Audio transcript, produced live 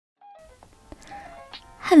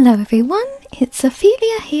Hello everyone, it's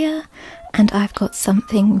Ophelia here, and I've got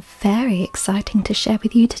something very exciting to share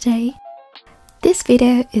with you today. This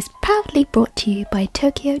video is proudly brought to you by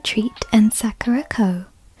Tokyo Treat and Sakura Co.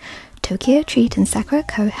 Tokyo Treat and Sakura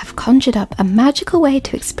Co have conjured up a magical way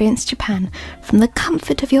to experience Japan from the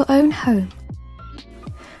comfort of your own home.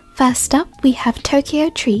 First up, we have Tokyo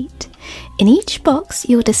Treat. In each box,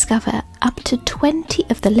 you'll discover up to 20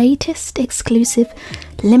 of the latest exclusive,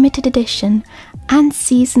 limited edition and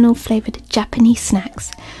seasonal flavoured Japanese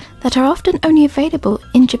snacks that are often only available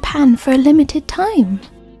in Japan for a limited time.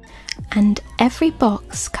 And every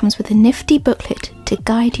box comes with a nifty booklet to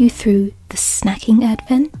guide you through the snacking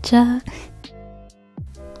adventure.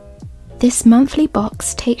 This monthly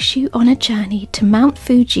box takes you on a journey to Mount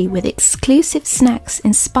Fuji with exclusive snacks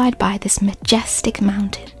inspired by this majestic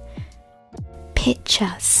mountain.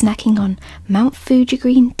 Picture snacking on Mount Fuji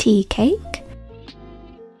green tea cake,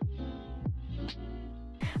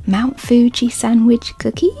 Mount Fuji sandwich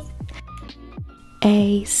cookie,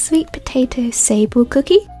 a sweet potato sable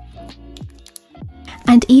cookie,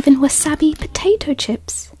 and even wasabi potato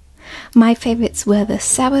chips. My favourites were the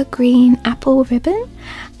sour green apple ribbon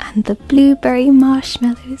and the blueberry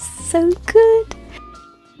marshmallows, so good!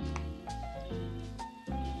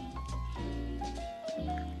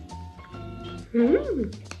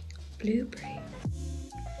 Blueberry.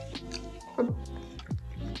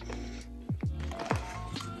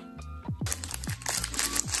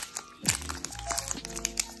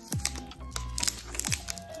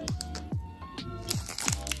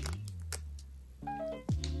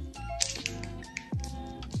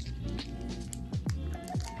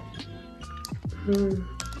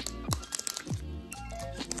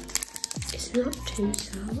 It's not too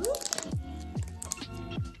sour.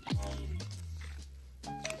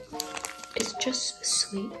 It's just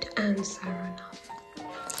sweet and sour enough.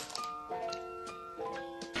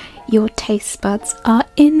 Your taste buds are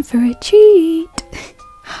in for a treat!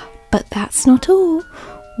 But that's not all.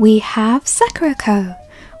 We have Sakura Co,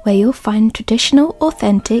 where you'll find traditional,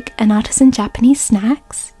 authentic and artisan Japanese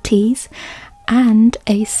snacks, teas, and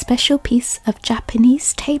a special piece of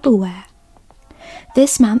Japanese tableware.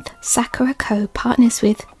 This month, Sakura Co partners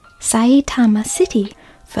with Saitama City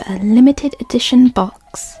for a limited edition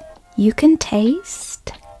box. You can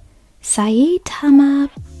taste Saitama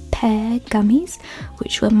pear gummies,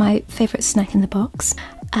 which were my favourite snack in the box,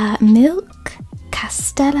 milk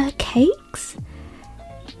castella cakes,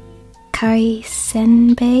 kari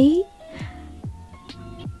senbei,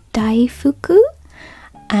 daifuku,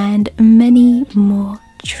 and many more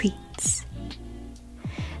treats.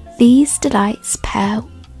 These delights pair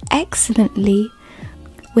excellently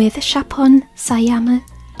with Shapon Sayama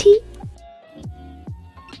tea.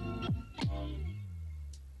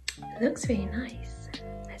 Looks very nice.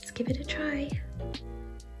 Let's give it a try.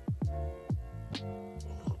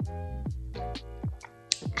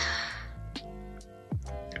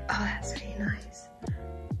 Oh, that's very nice.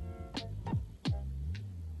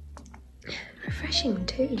 Refreshing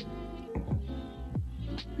too.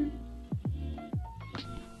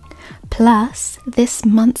 Plus, this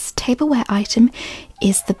month's tableware item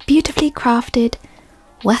is the beautifully crafted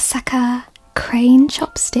Wasaka crane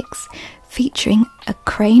chopsticks, featuring a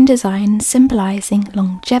crane design symbolising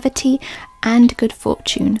longevity and good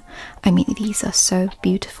fortune. I mean, these are so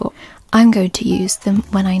beautiful. I'm going to use them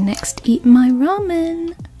when I next eat my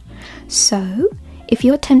ramen. So, if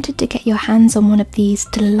you're tempted to get your hands on one of these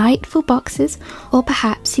delightful boxes, or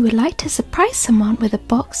perhaps you would like to surprise someone with a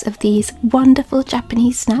box of these wonderful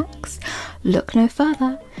Japanese snacks, look no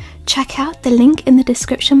further. Check out the link in the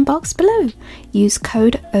description box below. Use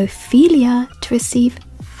code OPHELIA to receive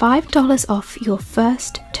 $5 off your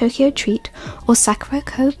first Tokyo Treat or Sakura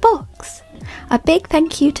Co box. A big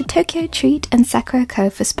thank you to Tokyo Treat and Sakura Co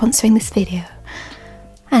for sponsoring this video.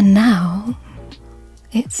 And now,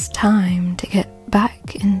 it's time to get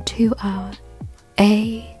back into our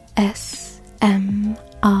ASMR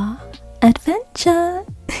adventure.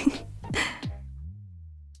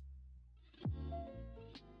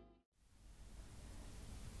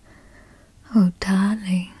 Oh,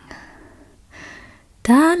 darling.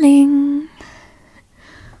 Darling.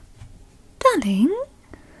 Darling,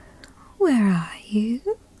 where are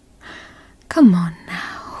you? Come on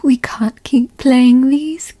now, we can't keep playing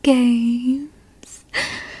these games.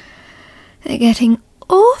 They're getting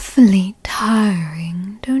awfully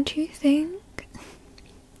tiring, don't you think?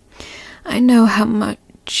 I know how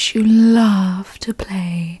much you love to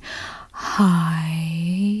play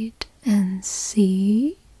hide and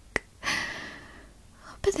seek,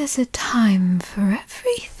 but there's a time for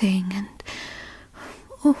everything, and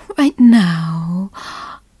right now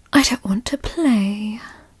I don't want to play.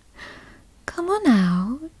 Come on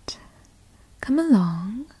out. Come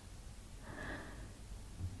along.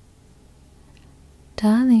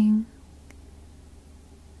 Darling.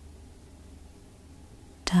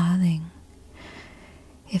 Darling.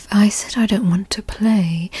 If I said I don't want to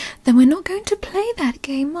play, then we're not going to play that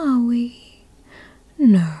game, are we?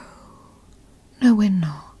 No. No, we're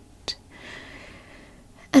not.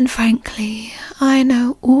 And frankly, I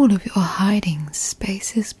know all of your hiding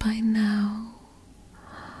spaces by now.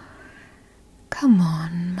 Come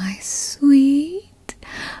on, my sweetheart.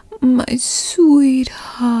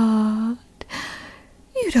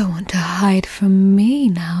 You don't want to hide from me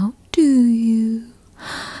now, do you?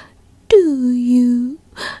 Do you?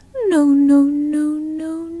 No, no, no,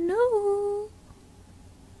 no, no.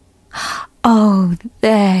 Oh,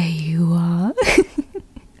 there you are.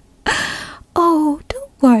 Oh,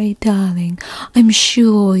 don't worry, darling. I'm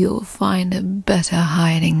sure you'll find a better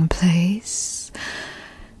hiding place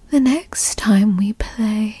the next time we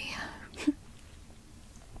play.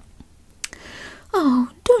 Oh,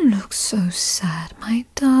 don't look so sad, my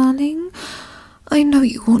darling. I know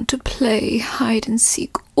you want to play hide and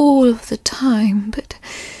seek all of the time, but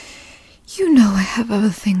you know I have other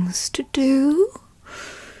things to do.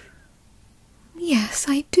 Yes,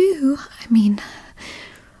 I do. I mean,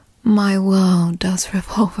 my world does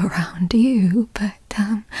revolve around you, but,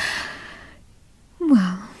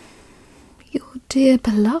 well, your dear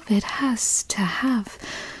beloved has to have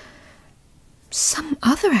some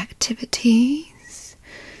other activities.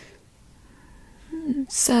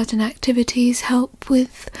 Certain activities help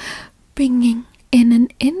with bringing in an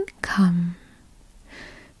income.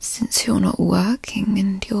 Since you're not working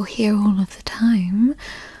and you're here all of the time,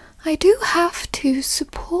 I do have to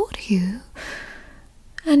support you.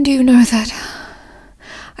 And you know that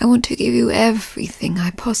I want to give you everything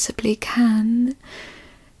I possibly can.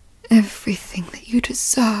 Everything that you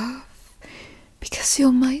deserve. Because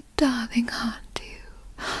you're my darling, aren't you?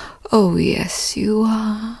 Oh, yes, you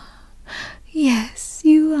are. Yes,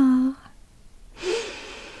 you are.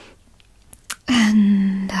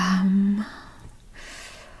 And,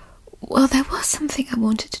 well, there was something I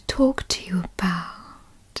wanted to talk to you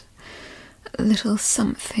about. A little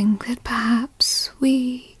something that perhaps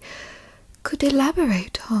we could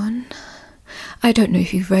elaborate on. I don't know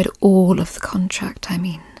if you've read all of the contract. I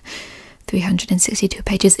mean, 362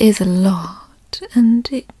 pages is a lot,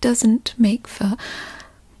 and it doesn't make for,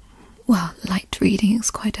 well, light reading.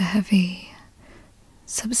 It's quite a heavy,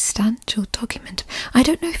 substantial document. I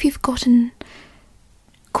don't know if you've gotten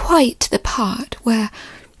quite to the part where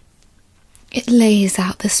it lays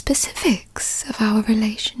out the specifics of our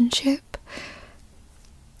relationship.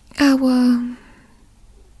 Our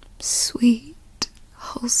sweet,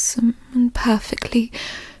 wholesome, and perfectly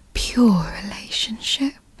pure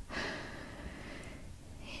relationship.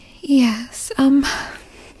 Yes, I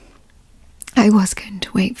was going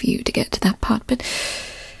to wait for you to get to that part, but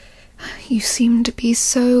you seem to be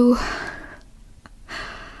so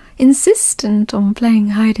insistent on playing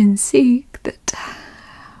hide and seek that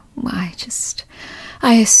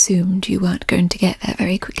I assumed you weren't going to get there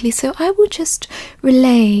very quickly, so I will just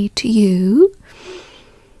relay to you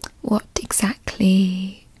what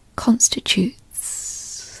exactly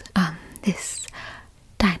constitutes this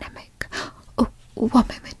dynamic. Oh, one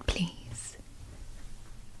moment, please.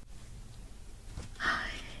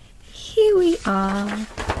 Here we are.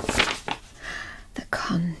 The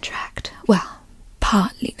contract. Well,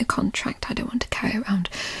 partly the contract. I don't want to carry around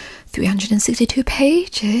 362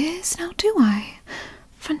 pages, now do I?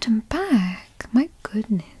 Front and back. My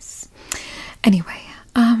goodness. Anyway,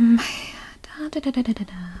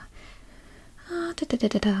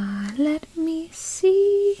 let me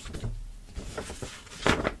see.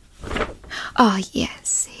 Ah,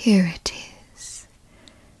 yes, here it is.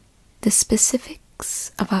 The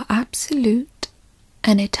specifics of our absolute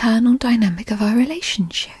and eternal dynamic of our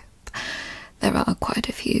relationship. There are quite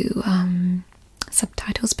a few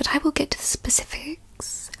subtitles, but I will get to the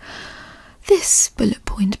specifics. This bullet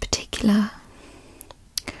point in particular.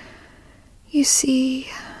 You see,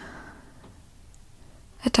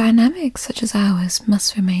 a dynamic such as ours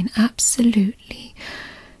must remain absolutely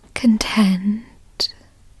content,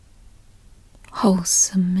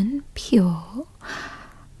 wholesome and pure,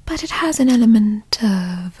 but it has an element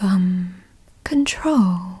of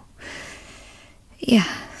control.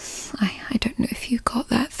 Yes, I don't know if you got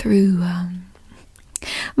that through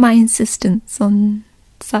my insistence on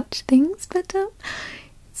such things, but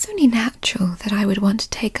it's only natural that I would want to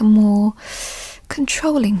take a more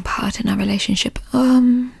controlling part in our relationship,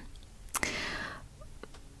 more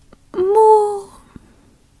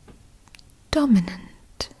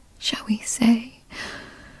dominant, shall we say.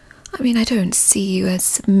 I mean, I don't see you as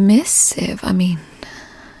submissive. I mean,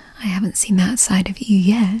 I haven't seen that side of you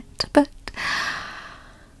yet, but...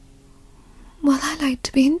 well, I like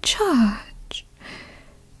to be in charge.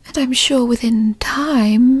 And I'm sure within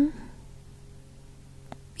time,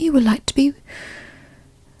 you will like to be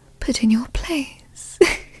put in your place.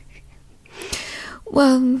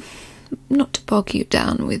 Well, not to bog you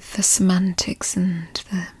down with the semantics and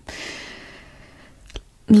the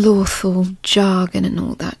lawful jargon and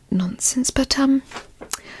all that nonsense, but the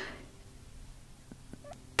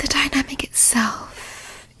dynamic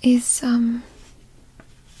itself is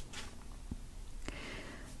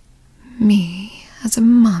me as a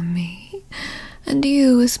mummy and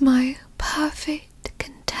you as my perfect,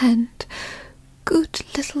 content, good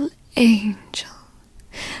little angel.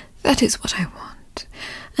 That is what I want,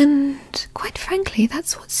 and quite frankly,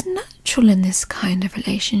 that's what's natural in this kind of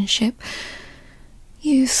relationship.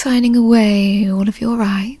 You signing away all of your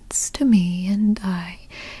rights to me, and I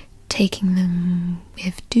taking them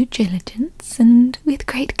with due diligence and with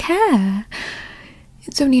great care.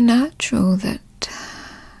 It's only natural that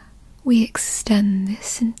we extend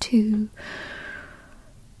this into,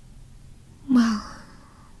 well,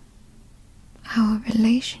 our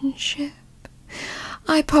relationship.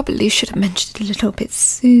 I probably should have mentioned it a little bit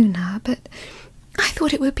sooner, but I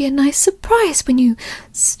thought it would be a nice surprise when you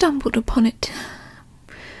stumbled upon it.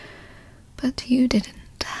 But you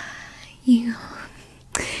didn't. You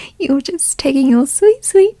were just taking your sweet,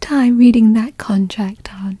 sweet time reading that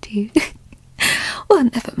contract, aren't you? Well,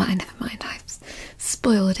 never mind, I've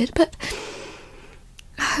spoiled it, but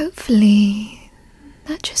hopefully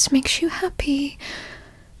that just makes you happy.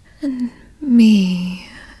 And me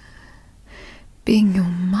being your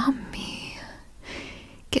mummy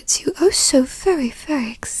gets you oh so very,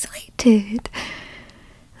 very excited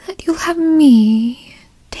that you'll have me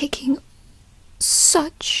taking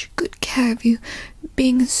such good care of you,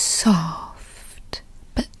 being soft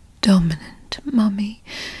but dominant mummy,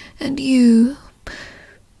 and you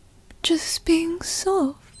just being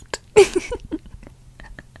soft.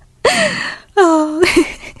 Oh.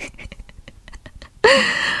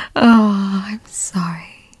 Oh, I'm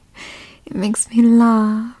sorry. It makes me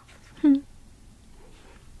laugh.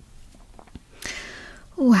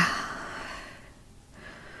 Well,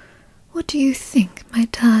 what do you think, my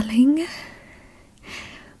darling?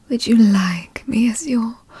 Would you like me as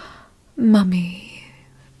your mummy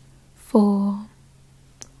for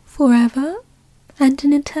forever and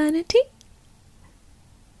an eternity?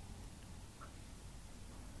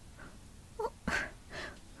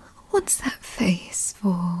 What's that face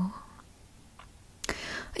for? Are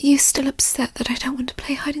you still upset that I don't want to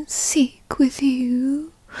play hide and seek with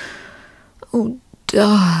you? Oh,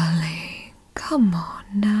 darling, come on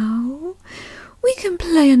now. We can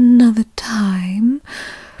play another time,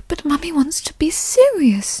 but Mummy wants to be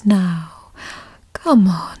serious now. Come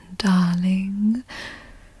on, darling.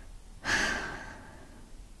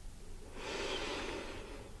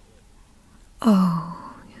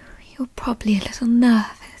 Oh, you're probably a little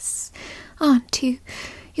nervous, aren't you?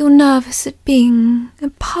 You're nervous at being a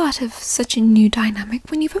part of such a new dynamic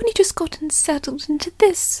when you've only just gotten settled into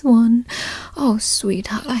this one. Oh,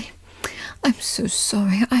 sweetheart, I'm so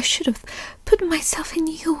sorry. I should have put myself in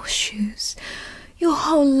your shoes. Your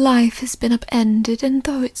whole life has been upended, and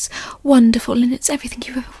though it's wonderful and it's everything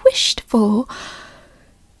you ever wished for,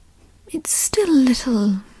 it's still a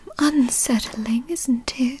little unsettling,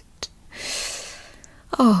 isn't it?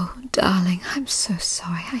 Oh, darling, I'm so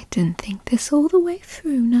sorry. I didn't think this all the way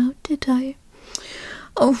through now, did I?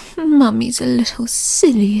 Oh, Mummy's a little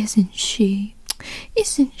silly, isn't she?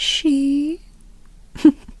 Isn't she?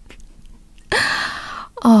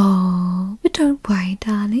 Oh, but don't worry,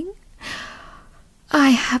 darling.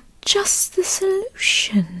 I have just the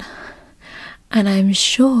solution. And I'm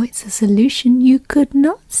sure it's a solution you could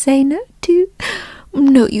not say no to.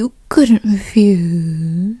 No, you couldn't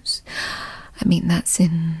refuse. I mean, that's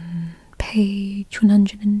in page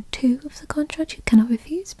 102 of the contract. You cannot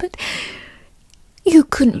refuse, but you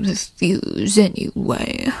couldn't refuse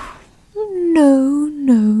anyway. No.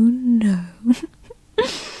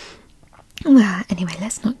 Well, anyway,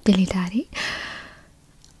 let's not dilly-dally.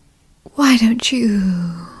 Why don't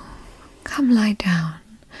you come lie down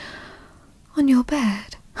on your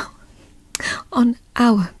bed? On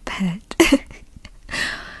our bed.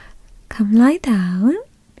 Come lie down.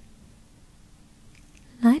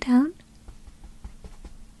 Lie down.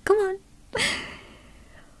 Come on.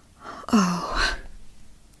 Oh.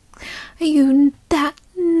 Are you that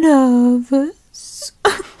nervous?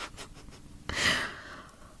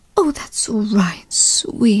 Oh, that's all right,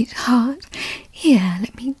 sweetheart. Here,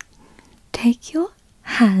 let me take your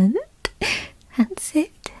hand.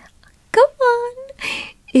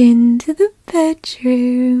 into the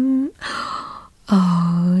bedroom.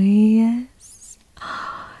 Oh, yes.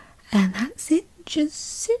 And that's it. Just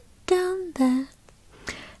sit down there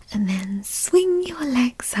and then swing your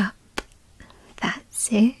legs up.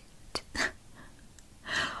 That's it.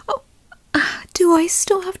 Oh, do I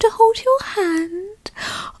still have to hold your hand?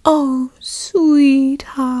 Oh,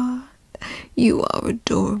 sweetheart, you are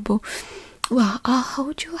adorable. Well, I'll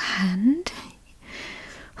hold your hand.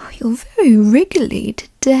 Oh, you're very wriggly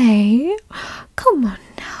today. Come on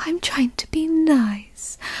now, I'm trying to be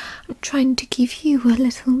nice. I'm trying to give you a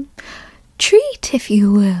little treat, if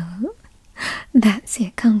you will. That's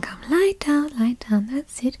it. Come, lie down,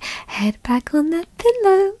 that's it. Head back on that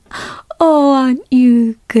pillow. Oh, aren't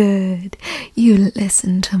you good? You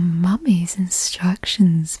listen to Mummy's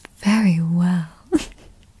instructions very well.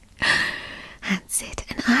 That's it.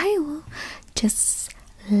 And I will just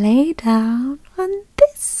lay down on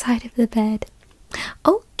this side of the bed.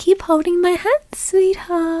 Oh, keep holding my hand,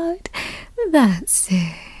 sweetheart. That's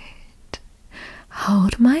it.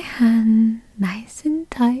 Hold my hand nice and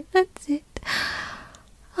tight. That's it.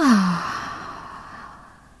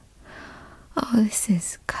 Oh, this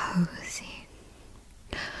is cozy.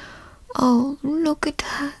 Oh, look at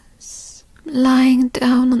us lying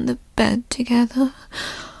down on the bed together,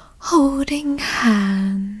 holding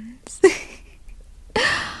hands.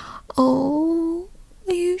 Oh,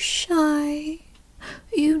 are you shy?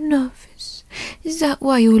 Are you nervous? Is that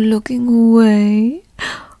why you're looking away?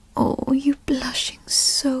 Oh, you're blushing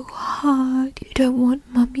so hard. You don't want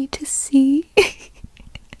Mummy to see.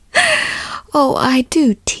 Oh, I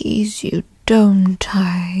do tease you, don't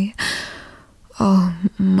I? Oh,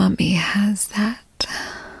 Mummy has that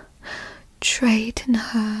trait in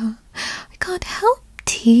her. I can't help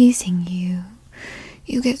teasing you.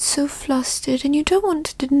 You get so flustered and you don't want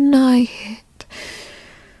to deny it.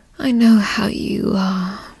 I know how you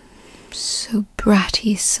are. So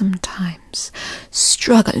bratty sometimes,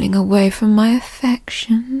 struggling away from my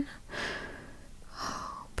affection.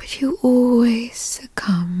 Oh, but you always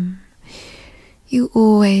succumb. You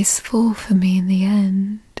always fall for me in the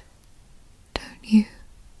end, don't you?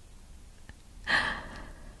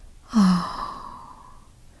 Oh,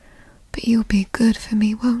 but you'll be good for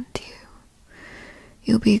me, won't you?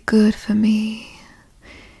 You'll be good for me.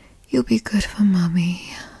 You'll be good for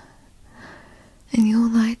Mummy. And you'll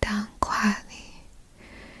lie down quietly.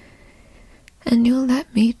 And you'll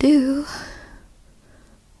let me do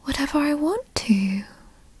whatever I want to.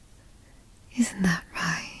 Isn't that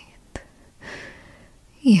right?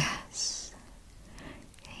 Yes.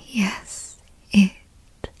 Yes, it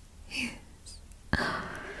is.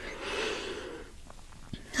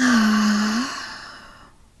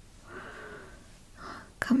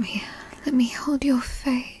 Come here. Let me hold your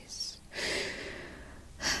face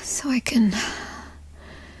so I can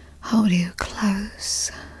hold you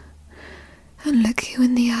close and look you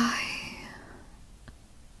in the eye.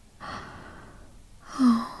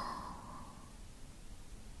 Oh,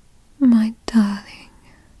 my darling.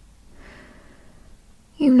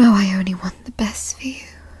 You know I only want the best for you.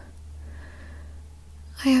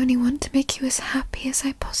 I only want to make you as happy as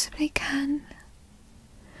I possibly can.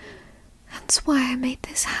 That's why I made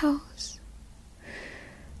this house.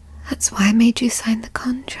 That's why I made you sign the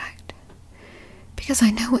contract. Because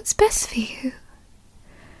I know what's best for you.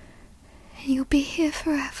 And you'll be here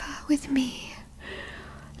forever with me,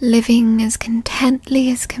 living as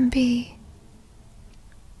contently as can be.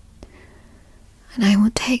 And I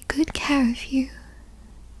will take good care of you.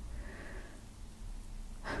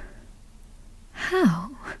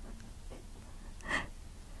 How?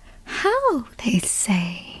 How, they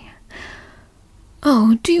say.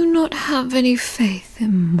 Oh, do you not have any faith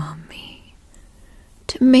in Mummy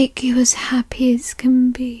to make you as happy as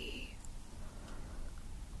can be?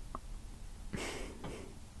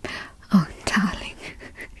 Oh, darling.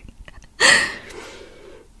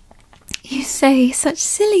 You say such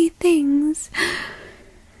silly things.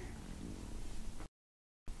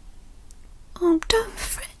 Oh, don't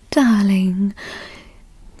fret, darling.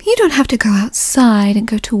 You don't have to go outside and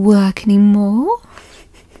go to work anymore.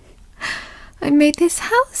 I made this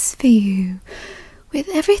house for you, with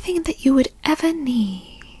everything that you would ever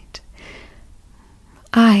need.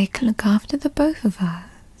 I can look after the both of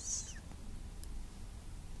us.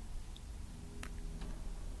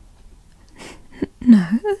 No,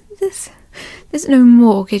 there's no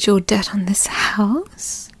mortgage or debt on this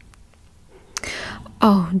house.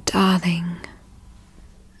 Oh, darling,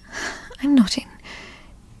 I'm not in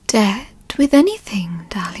debt with anything,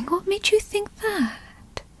 darling. What made you think that?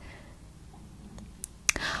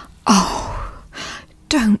 Oh,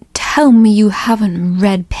 don't tell me you haven't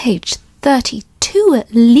read page 32 2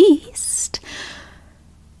 at least.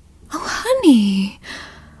 Oh, honey,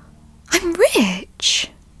 I'm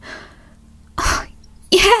rich. Oh,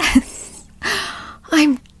 yes,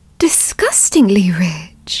 I'm disgustingly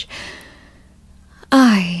rich.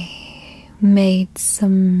 I made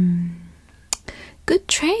some good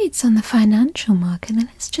trades on the financial market, and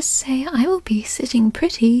let's just say I will be sitting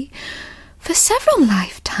pretty for several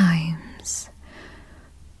lifetimes.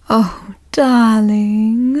 Oh,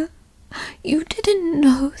 darling, you didn't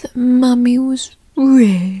know that Mummy was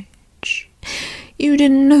rich. You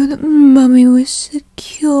didn't know that Mummy was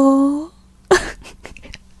secure.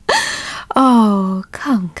 Oh,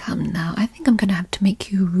 come now. I think I'm going to have to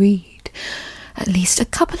make you read at least a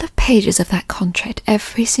couple of pages of that contract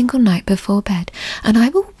every single night before bed, and I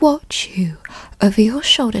will watch you over your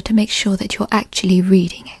shoulder to make sure that you're actually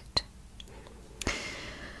reading it.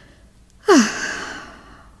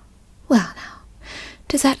 Well now,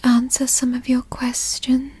 does that answer some of your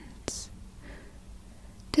questions?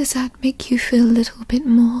 Does that make you feel a little bit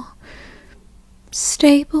more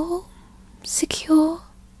stable, secure?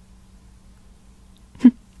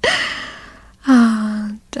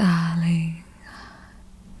 Ah, darling,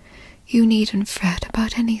 you needn't fret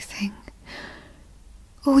about anything.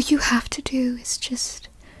 All you have to do is just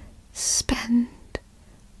spend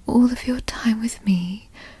all of your time with me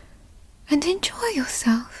and enjoy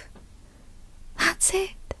yourself. That's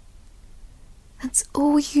it. That's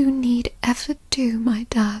all you need ever do, my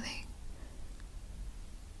darling.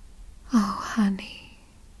 Oh, honey,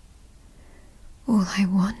 all I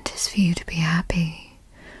want is for you to be happy.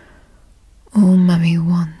 All Mummy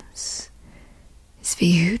wants is for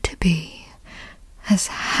you to be as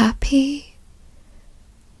happy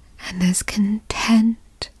and as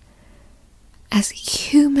content as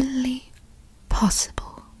humanly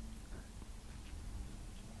possible.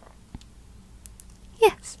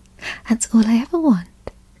 Yes, that's all I ever want.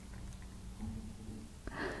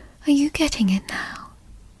 Are you getting it now?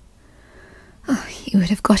 Oh, you would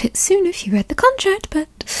have got it soon if you read the contract, but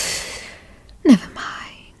never mind.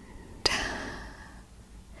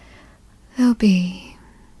 There'll be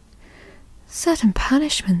certain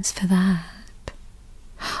punishments for that.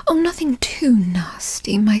 Oh, nothing too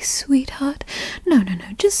nasty, my sweetheart. No,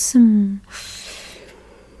 just some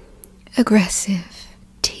aggressive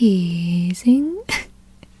teasing.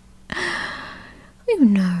 You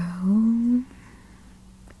know,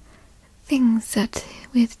 things that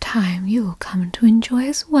with time you'll come to enjoy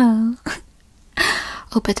as well.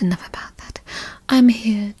 Oh, but enough about that. I'm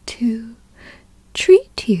here to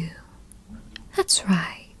treat you. That's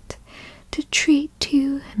right, to treat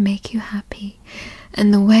you and make you happy.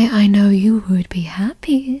 And the way I know you would be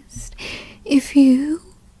happiest if you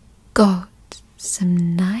got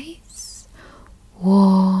some nice,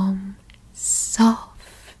 warm,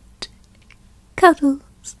 soft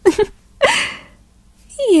cuddles.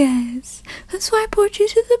 Yes, that's why I brought you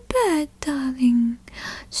to the bed, darling,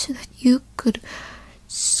 so that you could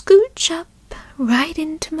scooch up right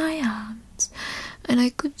into my arms and I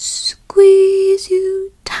could squeeze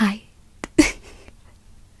you tight.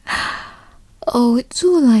 Oh, it's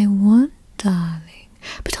all I want, darling.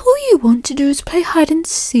 But all you want to do is play hide and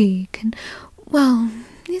seek, and, well,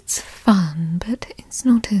 it's fun, but it's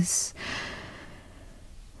not as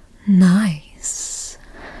nice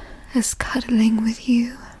as cuddling with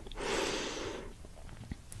you.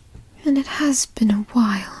 And it has been a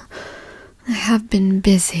while. I have been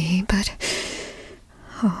busy, but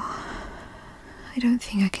I don't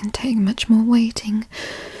think I can take much more waiting.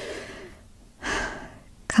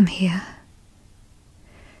 Come here.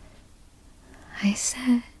 I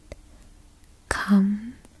said,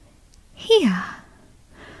 come here.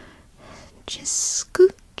 Just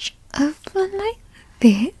scooch over like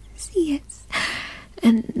this, yes.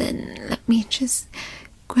 And then let me just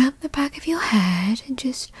grab the back of your head and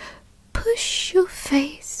just push your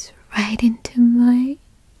face right into my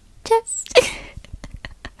chest.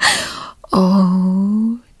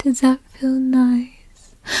 Oh, does that feel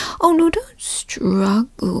nice? Oh no, don't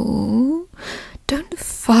struggle. Don't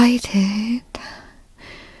fight it.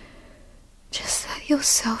 Just let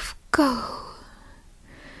yourself go.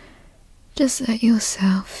 Just let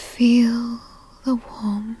yourself feel the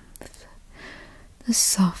warmth, the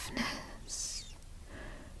softness.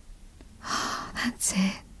 Oh, that's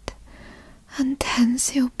it.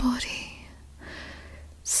 Untense your body.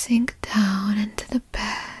 Sink down into the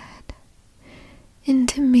bed,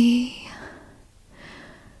 into me,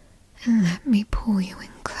 and let me pull you in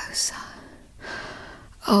closer.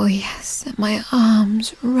 Oh yes, let my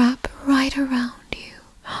arms wrap right around you,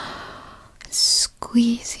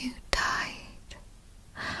 squeeze you tight.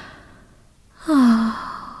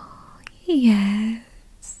 Oh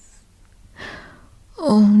Yes.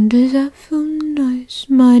 Oh, does that feel nice,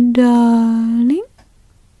 my darling?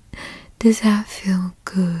 Does that feel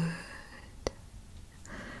good?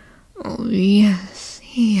 Oh, yes,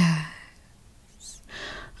 yes.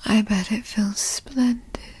 I bet it feels splendid.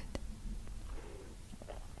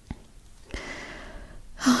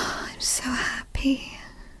 Oh, I'm so happy.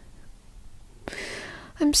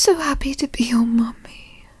 I'm so happy to be your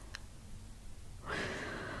mummy.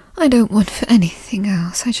 I don't want for anything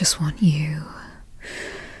else, I just want you.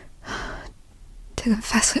 To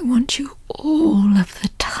confess, I want you all of the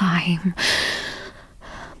time.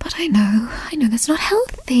 But I know that's not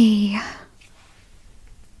healthy.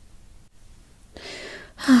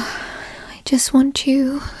 I just want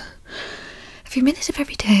you every minute of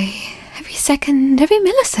every day, every second, every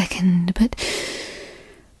millisecond, but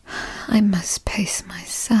I must pace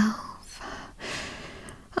myself.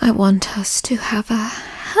 I want us to have a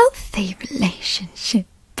healthy relationship.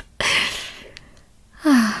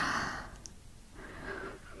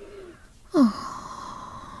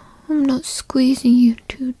 Oh, I'm not squeezing you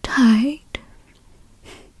too tight.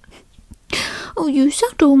 Oh, you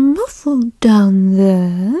sound all muffled down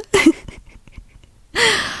there.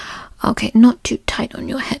 Okay, not too tight on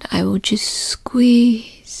your head. I will just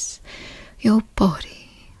squeeze your body.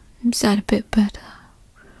 Is that a bit better?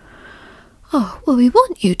 Oh, well, we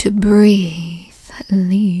want you to breathe, at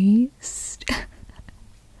least.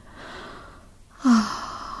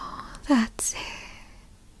 Oh, that's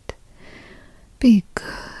it. Be good.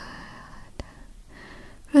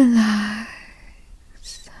 Relax.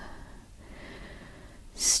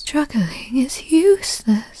 Struggling is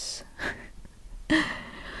useless.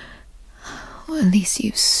 Or at least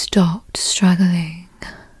you've stopped struggling.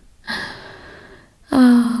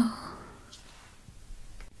 Oh.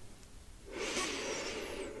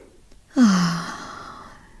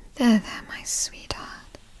 Oh, there, my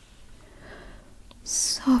sweetheart.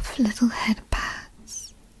 Soft little head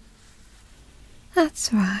pats.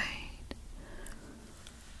 That's right.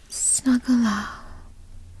 Snuggle up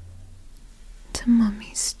to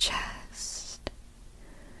Mummy's chest.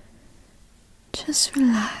 Just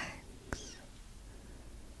relax.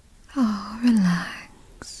 Oh,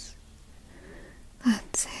 relax.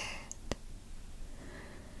 That's it.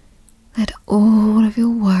 Let all of your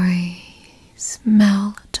worries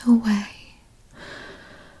melt away.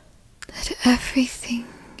 Let everything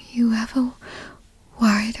you ever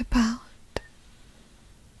worried about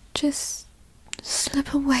just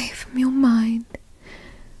slip away from your mind.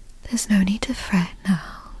 There's no need to fret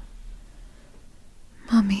now.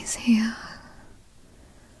 Mummy's here.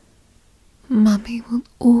 Mummy will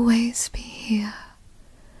always be here,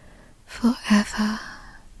 forever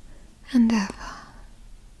and ever.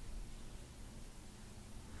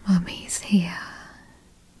 Mummy's here.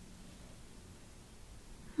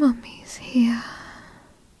 Mummy's here.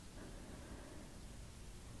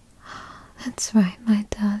 That's right, my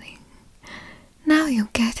darling. Now you're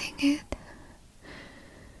getting it.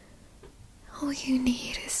 All you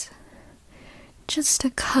need is just a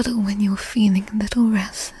cuddle when you're feeling a little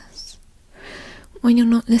restless. When you're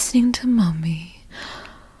not listening to Mummy,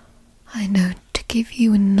 I know to give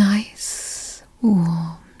you a nice,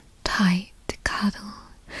 warm, tight cuddle,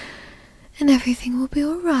 and everything will be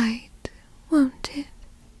alright, won't it?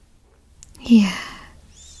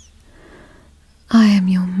 Yes, I am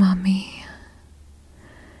your Mummy.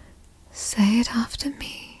 Say it after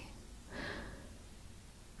me.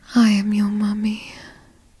 I am your Mummy.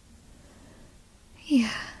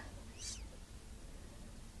 Yes.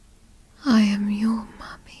 I am your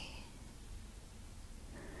Mummy.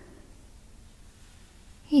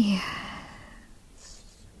 Yes.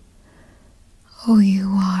 Oh, you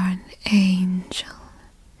are an angel.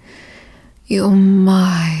 You're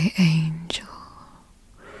my angel.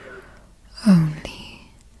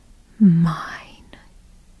 Only mine.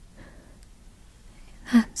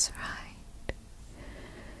 That's right.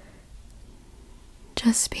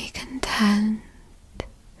 Just be content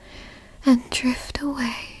and drift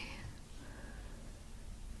away.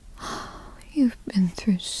 You've been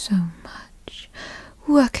through so much,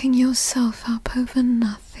 working yourself up over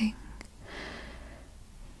nothing.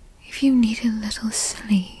 If you need a little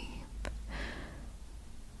sleep,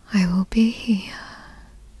 I will be here.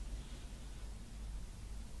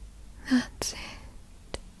 That's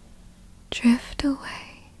it. Drift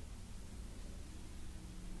away.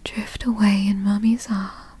 Drift away in Mummy's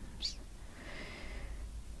arms.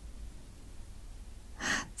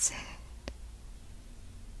 That's it.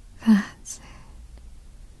 That's it.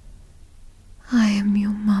 I am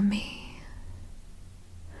your Mummy.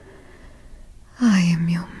 I am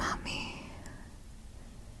your Mummy.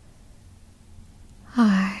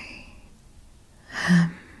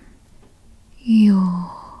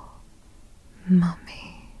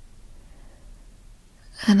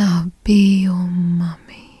 and I'll be your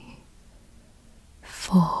mummy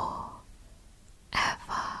forever.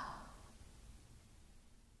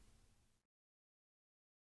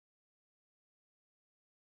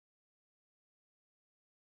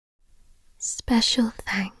 Special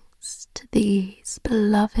thanks to these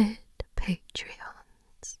beloved Patreons.